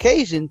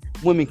Caucasian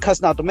women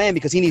cussing out the man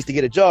because he needs to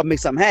get a job, make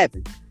something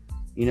happen.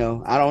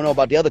 I don't know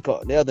about the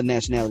other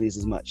nationalities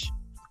as much.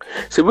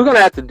 So we're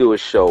gonna have to do a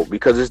show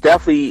because it's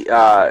definitely,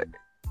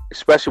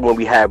 especially when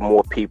we have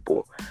more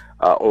people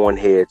on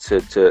here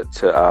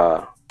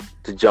to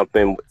jump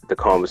in the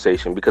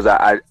conversation, because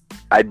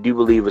I do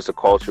believe it's a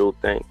cultural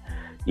thing.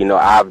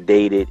 I've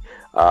dated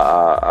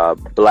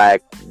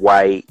black,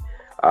 white,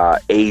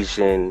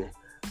 Asian,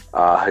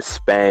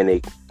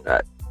 Hispanic.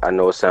 I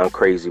know it sounds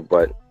crazy,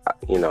 but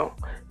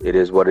it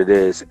is what it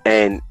is.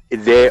 And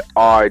there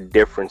are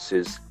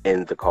differences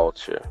in the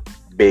culture.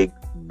 Big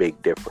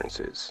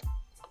differences.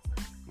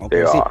 Okay,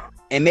 there are.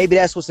 And maybe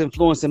that's what's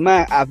influencing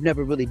mine. I've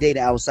never really dated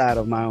outside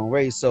of my own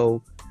race.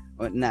 So,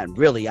 not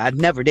really. I've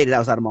never dated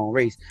outside of my own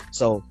race.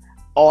 So,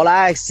 all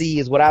I see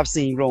is what I've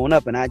seen growing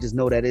up. And I just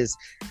know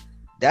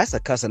that's a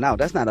cussing out.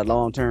 That's not a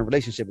long-term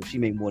relationship if she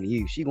make more than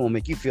you. She going to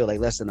make you feel like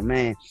less than a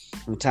man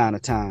from time to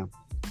time.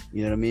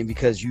 You know what I mean?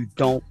 Because you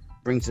don't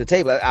bring to the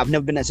table. I've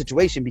never been in that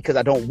situation because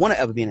I don't want to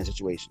ever be in that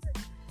situation.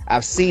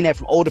 I've seen that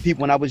from older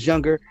people when I was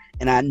younger,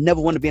 and I never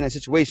want to be in a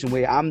situation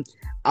where I'm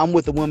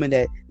with a woman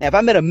that, now if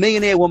I met a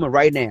millionaire woman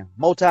right now,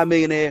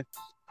 multi-millionaire,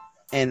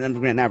 and I'm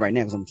not right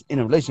now because I'm in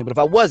a relationship, but if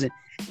I wasn't,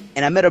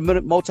 and I met a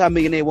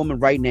multi-millionaire woman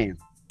right now,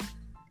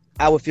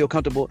 I would feel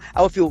comfortable.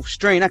 I would feel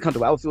strange, not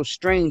comfortable. I would feel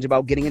strange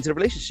about getting into the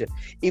relationship.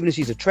 Even if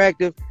she's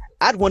attractive,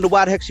 I'd wonder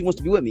why the heck she wants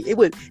to be with me. It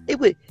would,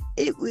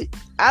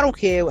 I don't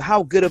care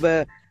how good of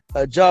a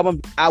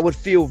job I would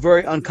feel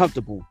very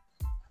uncomfortable.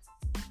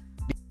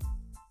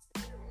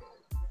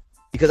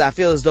 Because I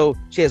feel as though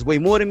she has way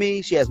more than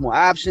me. She has more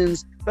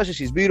options, especially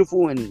she's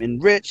beautiful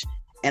and rich.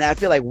 And I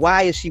feel like,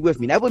 why is she with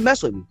me? That would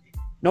mess with me.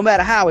 No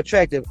matter how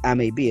attractive I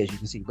may be, as you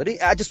can see. But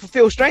I just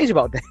feel strange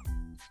about that.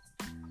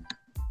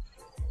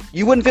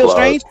 You wouldn't feel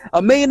strange?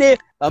 A millionaire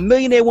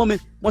woman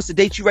wants to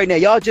date you right now.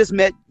 Y'all just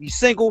met. You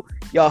single.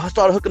 Y'all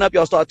started hooking up.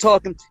 Y'all start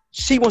talking.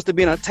 She wants to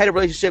be in a tighter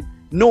relationship,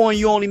 knowing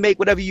you only make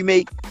whatever you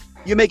make.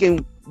 You're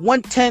making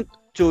 1/10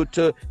 to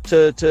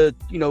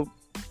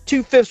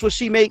 2/5 what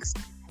she makes,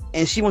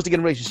 and she wants to get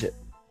in a relationship.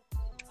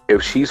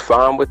 If she's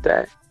fine with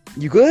that,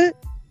 you good?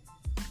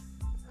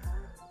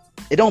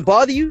 It don't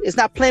bother you? It's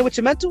not playing with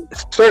your mental?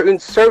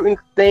 Certain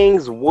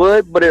things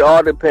would, but it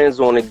all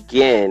depends on,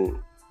 again,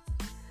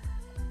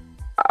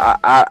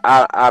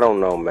 I don't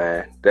know,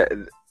 man.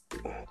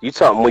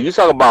 When you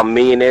talk about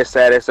millionaire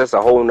status, that's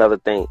a whole nother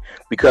thing.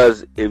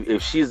 Because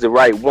if she's the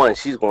right one,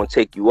 she's gonna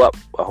take you up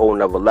a whole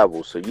nother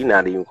level. So you're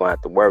not even gonna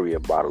have to worry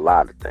about a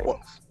lot of things.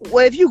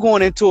 Well, if you're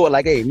going into it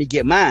like, hey, me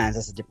get mine,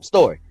 that's a different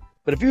story.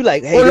 But if you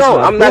like, hey, well, no,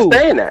 I'm not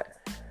saying that.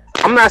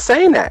 I'm not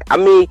saying that. I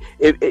mean,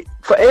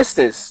 for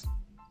instance,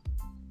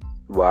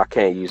 well, I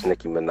can't use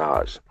Nicki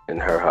Minaj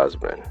and her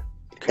husband.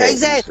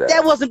 Exactly.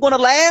 That wasn't gonna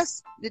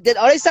last.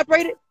 Are they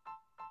separated?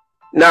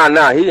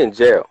 Nah, he in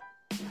jail.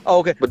 Oh,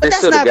 okay. But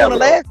that's not gonna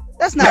last.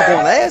 That's not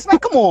gonna last. Man,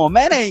 come on,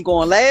 man. That ain't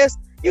gonna last.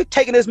 You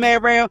taking this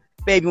man around,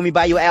 baby, when we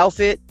buy you an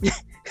outfit?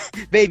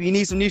 Baby, you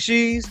need some new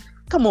shoes?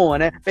 Come on,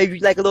 man. Baby,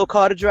 you like a little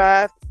car to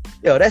drive?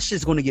 Yo, that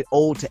shit's gonna get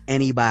old to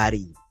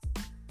anybody.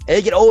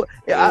 It get old.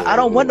 I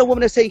don't want no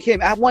woman to say,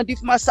 Kim, I want to do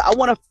for myself. I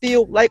want to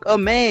feel like a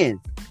man.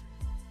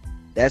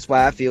 That's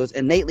why I feel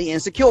innately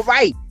insecure.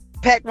 Right.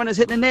 Pack runners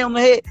hitting the nail on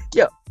the head.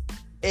 Yo,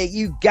 and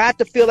you got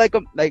to feel like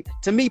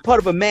to me, part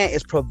of a man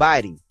is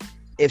providing.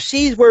 If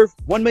she's worth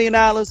 $1 million,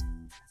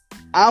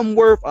 I'm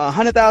worth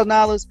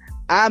 $100,000.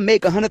 I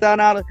make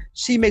 $100,000.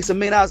 She makes $1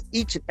 million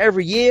each and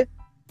every year.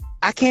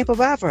 I can't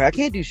provide for her. I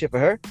can't do shit for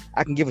her.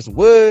 I can give her some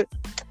wood.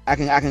 I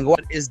can go.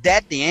 Is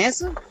that the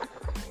answer?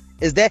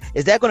 Is that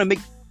going to make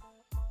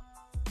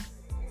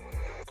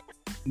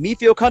me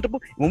feel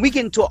comfortable? When we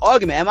get into an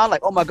argument, am I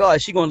like, oh my God,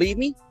 is she going to leave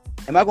me?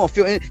 Am I going to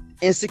feel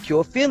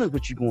insecure feelings?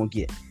 What you going to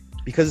get?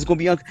 Because it's going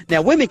to be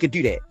now. Women can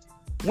do that.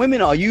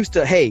 Women are used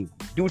to, hey,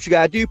 do what you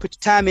got to do. Put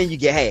your time in, you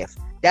get half.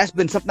 That's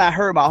been something I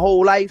heard my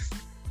whole life.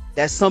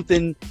 That's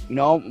something,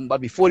 I'm about to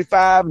be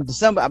 45 in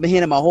December. I've been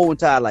hearing it my whole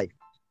entire life.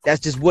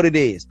 That's just what it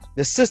is.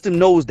 The system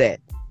knows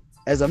that.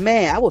 As a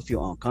man, I would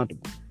feel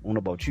uncomfortable. I don't know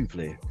about you,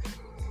 player.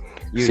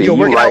 You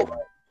might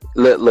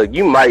look.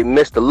 You might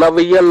miss the love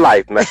of your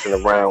life messing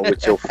around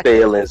with your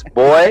feelings,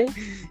 boy.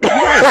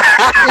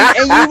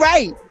 and you're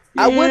right.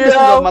 I would miss the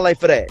love of my life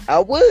for that. I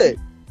would.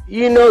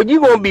 You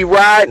gonna be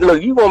riding.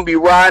 Look, you gonna be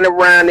riding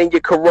around in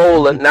your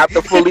Corolla, not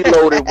the fully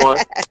loaded one,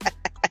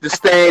 the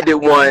standard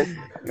one,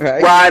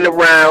 right. Riding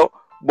around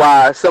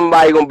while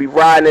somebody gonna be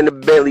riding in the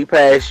Bentley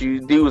past you.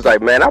 Dude was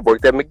like, man, I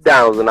worked at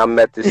McDonald's and I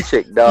met this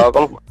chick, dog.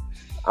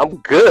 I'm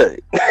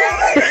good.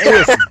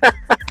 Listen,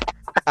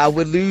 I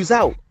would lose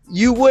out.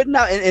 You would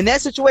not. In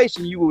that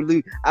situation, you would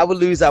lose. I would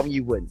lose out when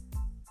you wouldn't.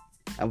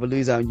 I would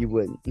lose out when you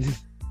wouldn't.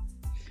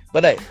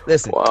 But hey,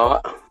 listen.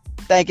 Well,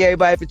 thank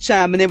everybody for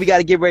chiming in. We got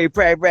to get ready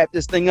to wrap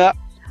this thing up.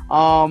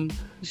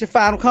 What's your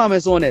final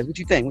comments on this? What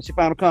you think? What's your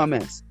final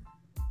comments?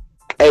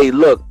 Hey,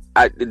 look,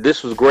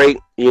 this was great.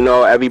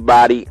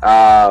 Everybody,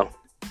 we're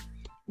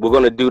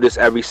going to do this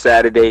every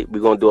Saturday.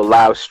 We're going to do a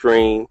live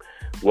stream.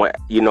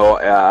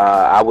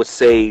 I would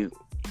say,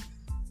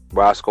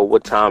 Roscoe,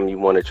 what time you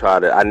want to try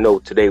to? I know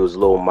today was a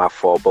little my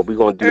fault, but we're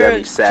going to do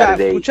every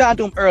Saturday. We'll try to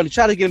do them early.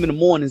 Try to get them in the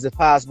mornings if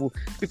possible,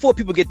 before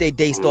people get their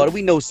day started.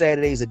 We know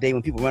Saturday is a day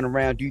when people run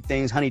around, do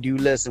things, honey-do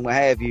lists, and what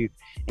have you.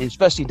 And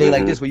especially a day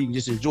like this where you can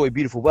just enjoy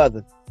beautiful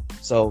weather.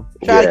 So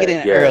try to get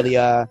in early.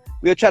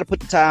 We'll try to put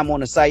the time on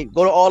the site.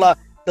 Go to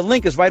the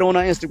link is right on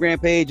our Instagram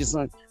page. It's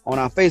on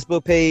our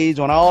Facebook page,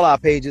 on all our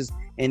pages.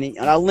 And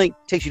our link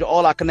takes you to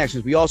all our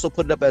connections. We also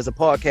put it up as a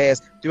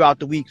podcast throughout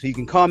the week, so you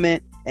can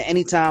comment at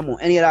any time on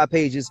any of our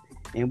pages,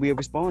 and we'll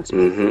respond to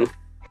you. Mm-hmm.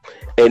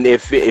 And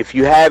if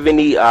you have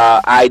any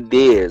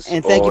ideas,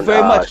 and thank you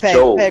very much,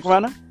 Pack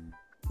Runner.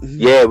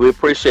 Yeah, we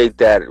appreciate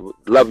that.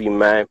 Love you,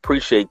 man.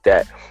 Appreciate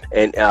that.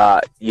 And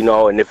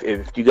and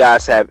if you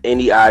guys have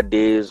any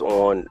ideas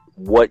on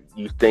what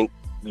you think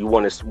you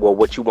want to,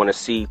 what you want to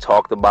see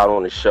talked about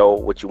on the show,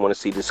 what you want to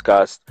see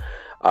discussed,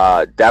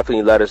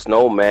 definitely let us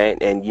know, man.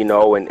 And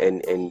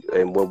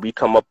and when we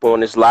come up on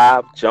this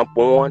live, jump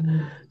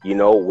on.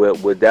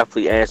 We'll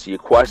definitely answer your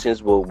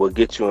questions. We'll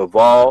get you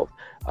involved.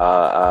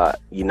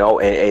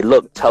 And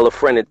look, tell a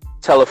friend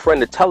tell a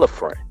friend to tell a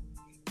friend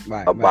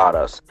about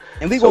us.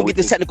 And we're going to get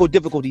this technical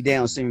difficulty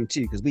down soon,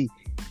 too, because we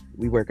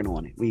working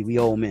on it. We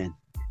old men.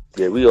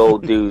 Yeah, we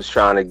old dudes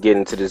trying to get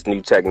into this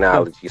new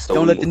technology. So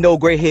don't let the no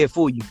gray hair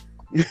fool you.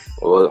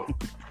 Well,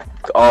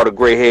 all the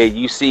gray hair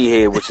you see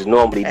here, which is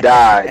normally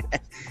dyed,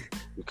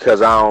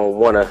 because I don't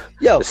want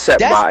to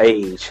accept my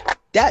age.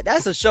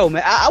 That's a show,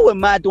 man. I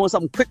wouldn't mind doing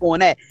something quick on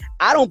that.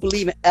 I don't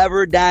believe in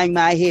ever dyeing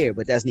my hair,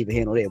 but that's neither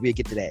here nor there. We'll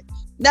get to that.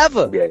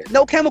 Never. Yeah.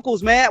 No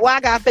chemicals, man. Why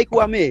I gotta fake who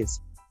I'm is?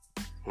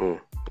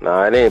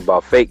 Nah, it ain't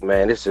about fake,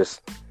 man. It's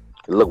just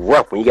it look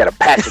rough when you got a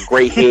patch of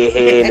gray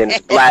hair, and then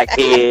it's black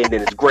hair, and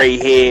then it's gray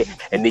hair,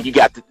 and then you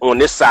got on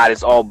this side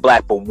it's all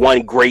black, but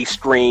one gray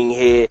string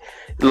hair. It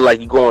look like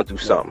you're going through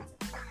something.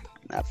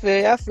 I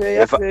feel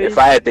If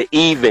I had the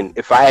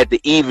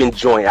even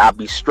joint, I'd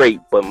be straight,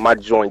 but my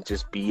joint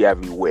just be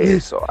everywhere,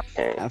 so I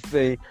can't. I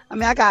feel. I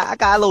mean, I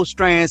got little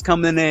strands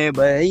coming in there,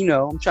 but you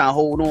know, I'm trying to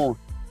hold on.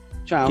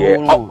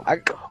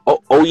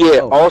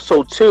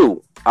 Also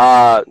too,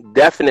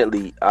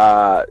 definitely,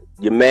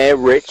 your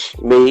man Rich,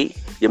 me,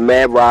 your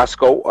man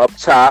Roscoe up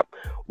top.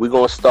 We're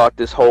gonna start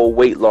this whole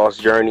weight loss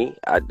journey.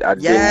 I didn't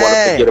want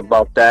to forget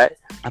about that.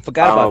 I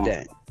forgot about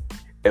that.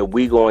 And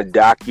we're going to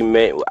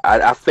document.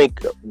 I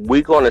think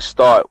we're going to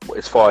start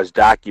as far as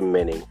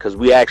documenting, because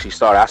we actually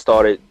started. I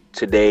started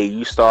today.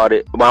 You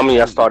started. Well, I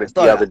mean, I started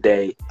the other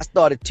day. I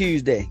started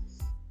Tuesday.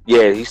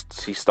 Yeah, he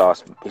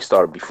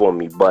started before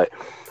me, but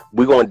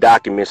we're going to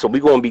document. So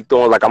we're going to be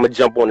throwing, like, I'm going to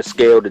jump on the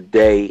scale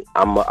today.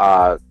 I'm going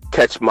to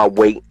catch my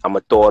weight. I'm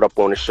going to throw it up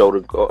on the show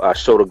on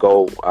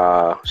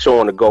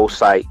the go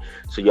site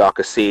so y'all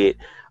can see it.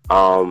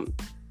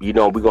 You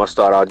know, we're going to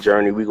start our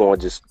journey. We're going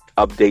to just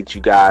update you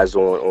guys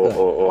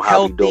on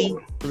how we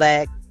doing.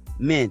 Black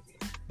men.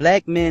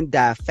 Black men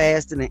die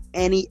faster than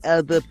any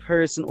other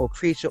person or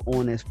creature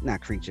on this,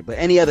 not creature, but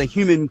any other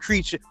human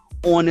creature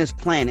on this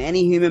planet.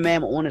 Any human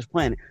mammal on this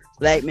planet.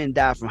 Black men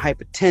die from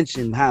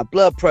hypertension, high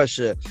blood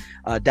pressure,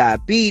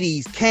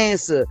 diabetes,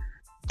 cancer,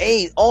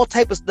 AIDS, all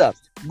type of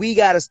stuff. We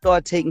got to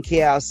start taking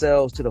care of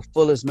ourselves to the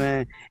fullest,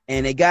 man.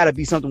 And it got to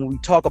be something when we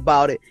talk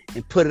about it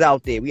and put it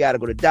out there. We got to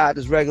go to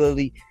doctors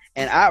regularly.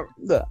 And I'm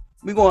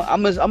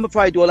gonna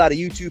probably do a lot of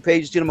YouTube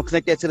pages. I'm gonna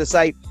connect that to the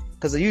site,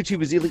 because the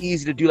YouTube is really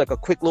easy to do, like a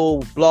quick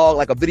little blog,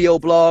 like a video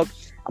blog.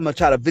 I'm gonna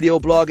try to video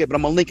blog it, but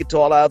I'm gonna link it to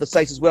all our other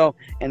sites as well.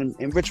 And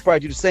Rich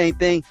probably do the same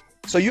thing.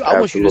 So I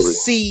want you to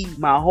see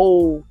my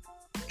whole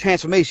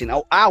transformation,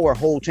 our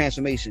whole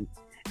transformation,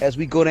 as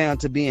we go down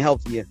to being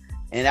healthier.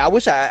 And I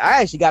wish I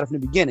actually got it from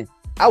the beginning.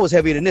 I was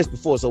heavier than this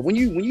before. So when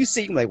you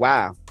see, you're like,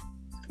 wow.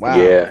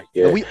 Yeah.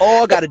 But we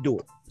all got to do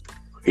it.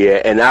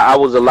 Yeah, and I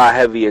was a lot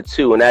heavier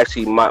too. And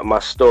actually, my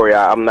story,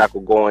 I'm not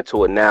gonna go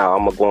into it now.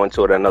 I'm gonna go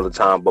into it another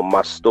time. But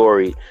my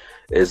story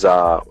is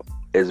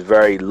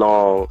very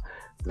long,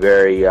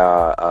 very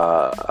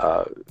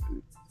up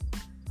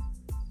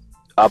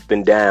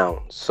and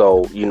down.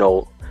 So, you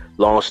know,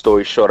 long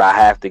story short, I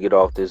have to get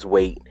off this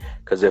weight,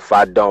 because if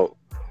I don't,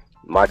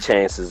 my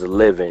chances of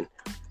living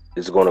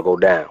is gonna go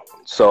down.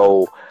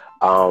 So,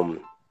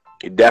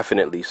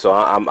 definitely. So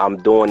I'm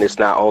doing this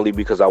not only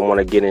because I want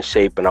to get in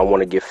shape and I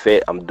want to get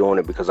fit. I'm doing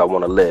it because I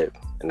want to live,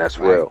 and that's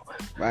real.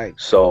 Right.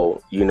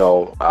 So, you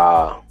know,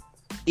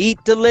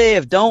 eat to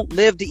live, don't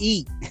live to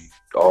eat.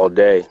 All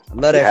day.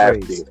 Love that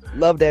phrase.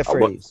 Love that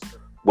phrase.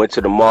 Went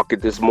to the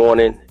market this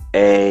morning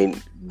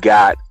and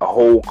got a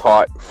whole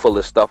cart full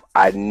of stuff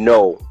I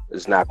know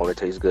is not going to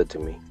taste good to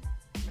me.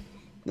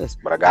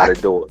 Listen, but I got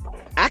to do it.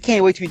 I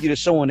can't wait till you do the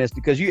show on this,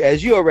 because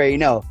as you already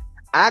know,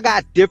 I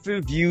got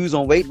different views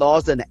on weight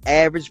loss than the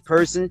average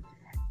person.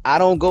 I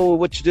don't go with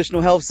what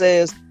traditional health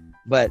says,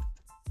 but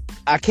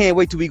I can't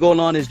wait till we go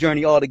along this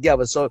journey all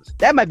together. So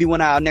that might be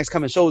one of our next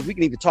coming shows. We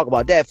can even talk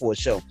about that for a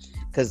show,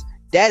 because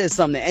that is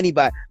something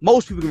that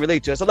most people can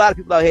relate to. There's a lot of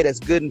people out here that's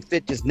good and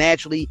fit just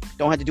naturally,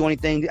 don't have to do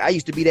anything. I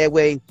used to be that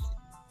way.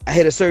 I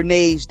hit a certain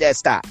age, that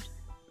stopped.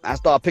 I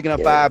started picking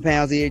up 5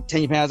 pounds a year,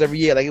 10 pounds every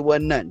year, like it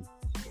wasn't nothing.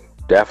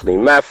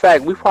 Definitely. Matter of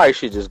fact, we probably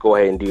should just go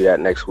ahead and do that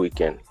next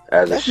weekend.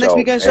 That's next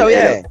weekend show,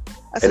 yeah.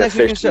 That's and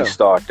officially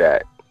start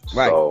that.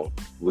 Right. So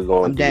we're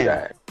going to do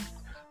that.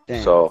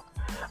 Damn. So,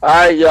 all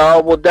right,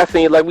 y'all. Well,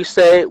 definitely, like we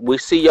said, we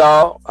see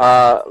y'all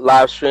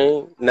live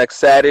stream next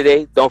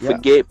Saturday. Don't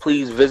forget,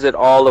 please visit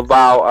all of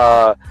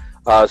our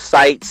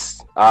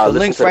sites. The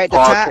link's right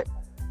at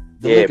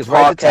the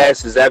top.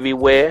 Podcast is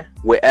everywhere.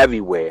 We're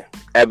everywhere.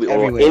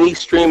 On any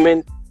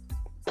streaming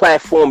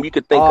platform you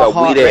could think of,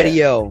 we there.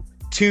 Radio,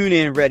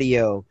 TuneIn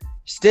Radio,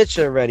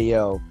 Stitcher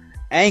Radio,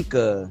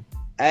 Anchor,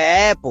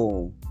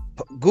 Apple,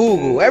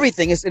 Google,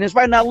 everything. It's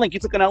right in our link. You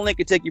click on our link,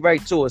 it take you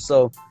right to it.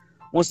 So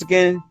once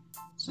again,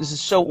 this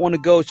is Show on the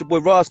Go. It's your boy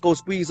Roscoe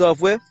Squeeze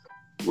off with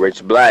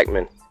Rich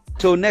Blackman.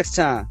 Till next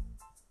time.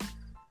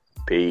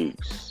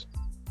 Peace.